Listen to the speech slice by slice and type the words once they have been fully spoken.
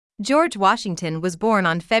George Washington was born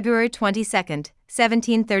on February 22,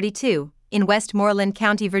 1732, in Westmoreland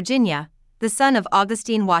County, Virginia, the son of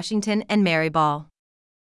Augustine Washington and Mary Ball.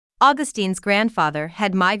 Augustine's grandfather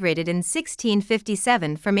had migrated in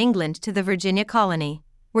 1657 from England to the Virginia colony,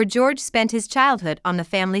 where George spent his childhood on the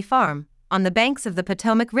family farm, on the banks of the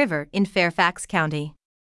Potomac River in Fairfax County.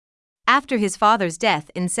 After his father's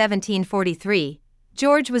death in 1743,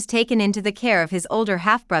 George was taken into the care of his older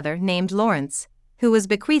half-brother named Lawrence, who was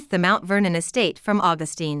bequeathed the Mount Vernon estate from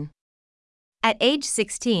Augustine. At age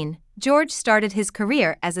 16, George started his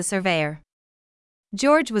career as a surveyor.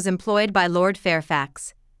 George was employed by Lord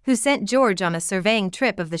Fairfax, who sent George on a surveying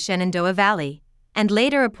trip of the Shenandoah Valley, and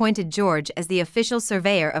later appointed George as the official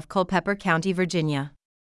surveyor of Culpeper County, Virginia.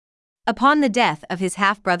 Upon the death of his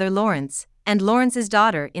half-brother Lawrence, and Lawrence's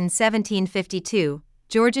daughter in 1752,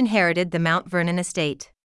 George inherited the Mount Vernon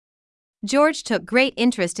estate. George took great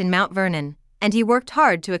interest in Mount Vernon, and he worked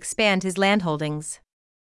hard to expand his landholdings.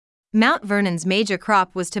 Mount Vernon's major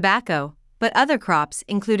crop was tobacco, but other crops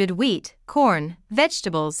included wheat, corn,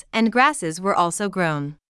 vegetables, and grasses were also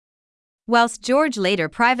grown. Whilst George later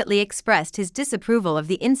privately expressed his disapproval of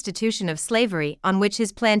the institution of slavery on which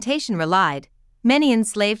his plantation relied, many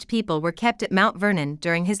enslaved people were kept at Mount Vernon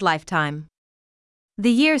during his lifetime.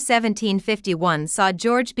 The year 1751 saw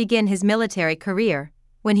George begin his military career,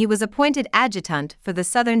 when he was appointed adjutant for the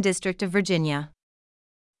Southern District of Virginia.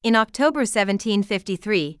 In October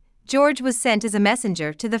 1753, George was sent as a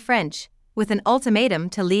messenger to the French, with an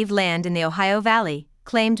ultimatum to leave land in the Ohio Valley,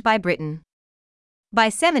 claimed by Britain. By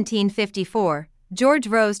 1754, George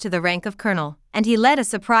rose to the rank of colonel, and he led a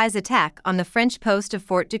surprise attack on the French post of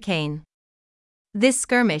Fort Duquesne. This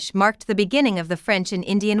skirmish marked the beginning of the French and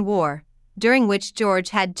Indian War, during which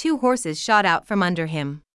George had 2 horses shot out from under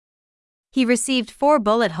him. He received 4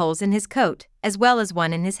 bullet holes in his coat, as well as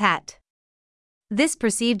 1 in his hat. This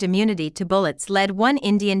perceived immunity to bullets led one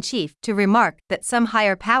Indian chief to remark that some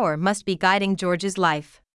higher power must be guiding George's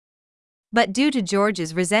life. But due to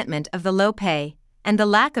George's resentment of the low pay, and the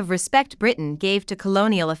lack of respect Britain gave to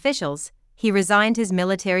colonial officials, he resigned his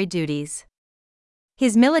military duties.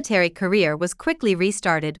 His military career was quickly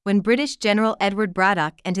restarted when British General Edward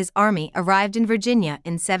Braddock and his army arrived in Virginia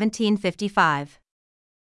in 1755.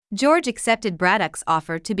 George accepted Braddock's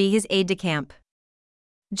offer to be his aide-de-camp.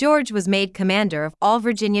 George was made commander of all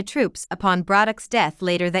Virginia troops upon Braddock's death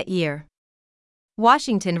later that year.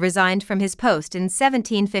 Washington resigned from his post in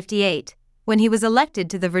 1758, when he was elected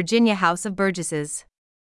to the Virginia House of Burgesses.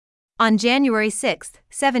 On January 6,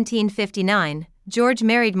 1759, George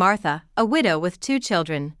married Martha, a widow with 2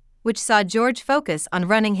 children, which saw George focus on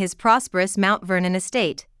running his prosperous Mount Vernon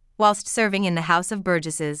estate, whilst serving in the House of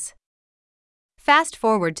Burgesses. Fast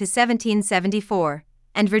forward to 1774,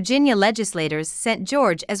 and Virginia legislators sent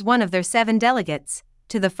George as one of their 7 delegates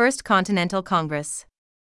to the First Continental Congress.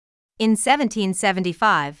 In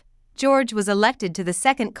 1775, George was elected to the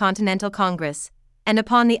Second Continental Congress, and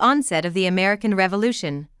upon the onset of the American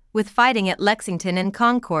Revolution, with fighting at Lexington and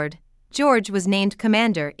Concord, George was named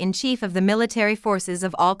commander-in-chief of the military forces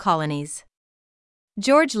of all colonies.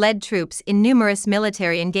 George led troops in numerous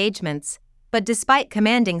military engagements, but despite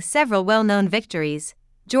commanding several well-known victories,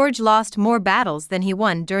 George lost more battles than he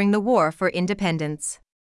won during the War for Independence.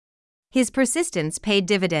 His persistence paid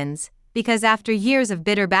dividends, because after years of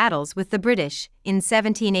bitter battles with the British, in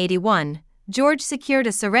 1781, George secured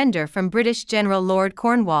a surrender from British General Lord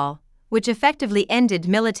Cornwall, which effectively ended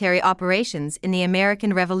military operations in the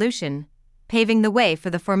American Revolution, paving the way for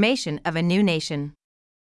the formation of a new nation.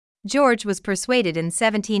 George was persuaded in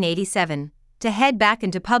 1787 to head back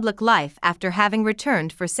into public life after having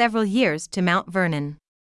returned for several years to Mount Vernon.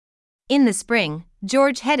 In the spring,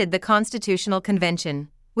 George headed the Constitutional Convention,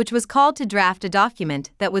 which was called to draft a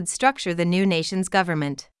document that would structure the new nation's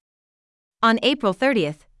government. On April 30,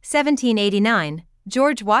 1789,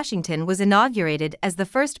 George Washington was inaugurated as the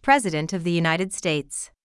first President of the United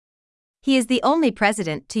States. He is the only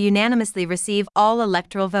president to unanimously receive all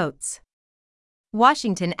electoral votes.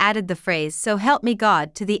 Washington added the phrase "So help me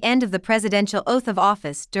God" to the end of the presidential oath of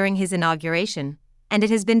office during his inauguration, and it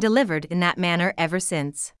has been delivered in that manner ever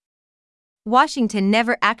since. Washington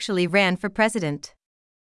never actually ran for president.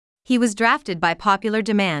 He was drafted by popular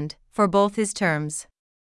demand for both his terms.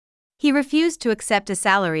 He refused to accept a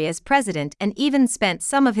salary as president and even spent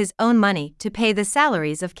some of his own money to pay the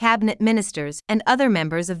salaries of cabinet ministers and other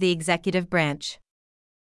members of the executive branch.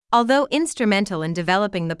 Although instrumental in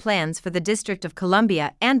developing the plans for the District of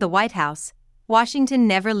Columbia and the White House, Washington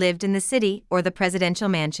never lived in the city or the presidential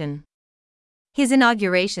mansion. His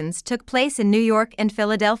inaugurations took place in New York and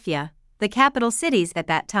Philadelphia, the capital cities at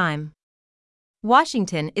that time.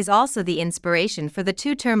 Washington is also the inspiration for the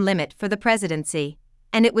two-term limit for the presidency,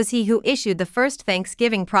 and it was he who issued the first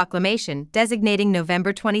Thanksgiving proclamation designating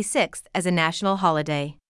November 26 as a national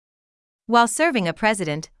holiday. While serving as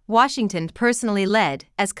president, Washington personally led,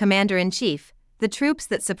 as commander-in-chief, the troops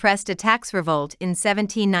that suppressed a tax revolt in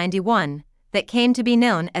 1791 that came to be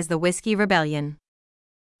known as the Whiskey Rebellion.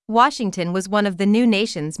 Washington was one of the new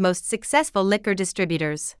nation's most successful liquor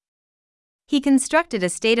distributors. He constructed a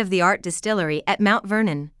state-of-the-art distillery at Mount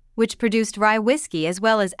Vernon, which produced rye whiskey as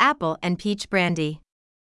well as apple and peach brandy.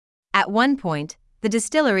 At one point, the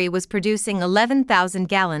distillery was producing 11,000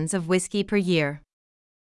 gallons of whiskey per year.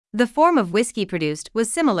 The form of whiskey produced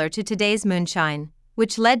was similar to today's moonshine,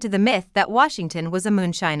 which led to the myth that Washington was a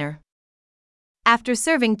moonshiner. After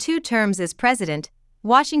serving 2 terms as president,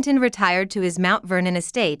 Washington retired to his Mount Vernon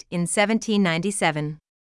estate in 1797.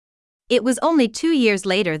 It was only 2 years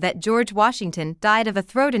later that George Washington died of a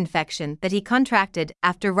throat infection that he contracted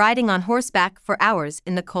after riding on horseback for hours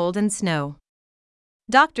in the cold and snow.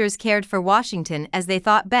 Doctors cared for Washington as they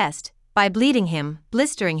thought best, by bleeding him,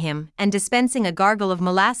 blistering him, and dispensing a gargle of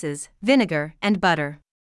molasses, vinegar, and butter.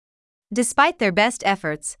 Despite their best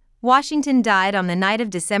efforts, Washington died on the night of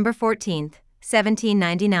December 14,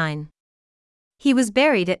 1799. He was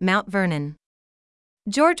buried at Mount Vernon.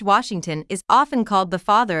 George Washington is often called the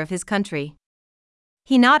father of his country.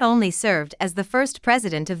 He not only served as the first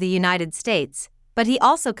president of the United States, but he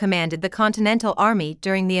also commanded the Continental Army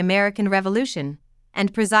during the American Revolution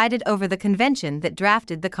and presided over the convention that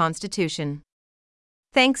drafted the Constitution.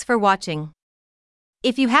 Thanks for watching.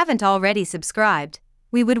 If you haven't already subscribed,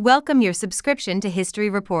 we would welcome your subscription to History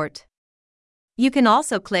Report. You can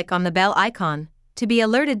also click on the bell icon to be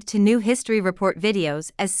alerted to new History Report videos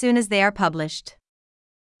as soon as they are published.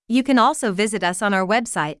 You can also visit us on our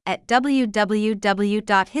website at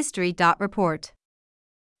www.history.report.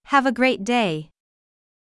 Have a great day.